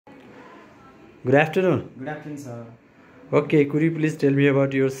Good afternoon. Good afternoon, sir. Okay, could you please tell me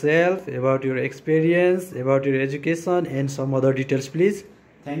about yourself, about your experience, about your education, and some other details, please?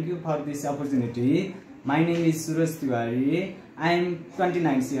 Thank you for this opportunity. My name is Suraj Tiwari. I am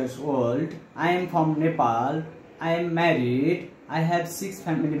 29 years old. I am from Nepal. I am married. I have 6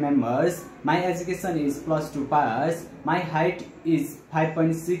 family members. My education is +2 pass. My height is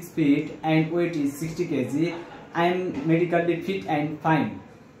 5.6 feet and weight is 60 kg. I am medically fit and fine.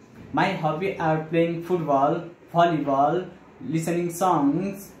 My hobby are playing football, volleyball, listening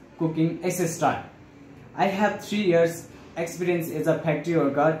songs, cooking, etc. I have 3 years experience as a factory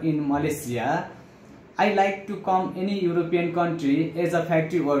worker in Malaysia. I like to come any European country as a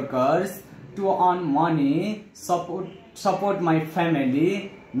factory workers to earn money, support my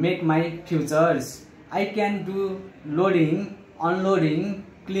family, make my futures. I can do loading, unloading,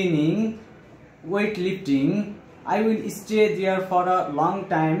 cleaning, weightlifting. I will stay there for a long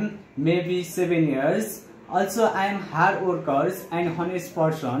time, maybe 7 years. Also, I am hard workers and honest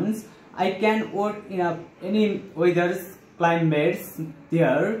persons. I can work in any weather, climates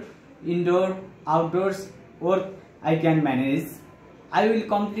there, indoor, outdoors work I can manage. I will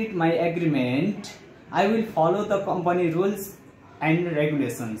complete my agreement. I will follow the company rules and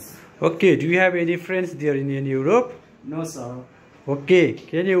regulations. Okay, do you have any friends there in Europe? No, sir. Okay,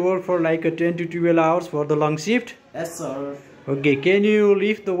 can you work for like a 10 to 12 hours for the long shift? Yes, sir. Okay, can you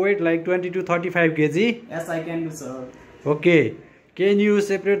lift the weight like 20 to 35 kg? Yes, I can do, sir. Okay, can you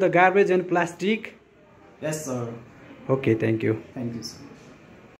separate the garbage and plastic? Yes, sir. Okay, thank you. Thank you, sir.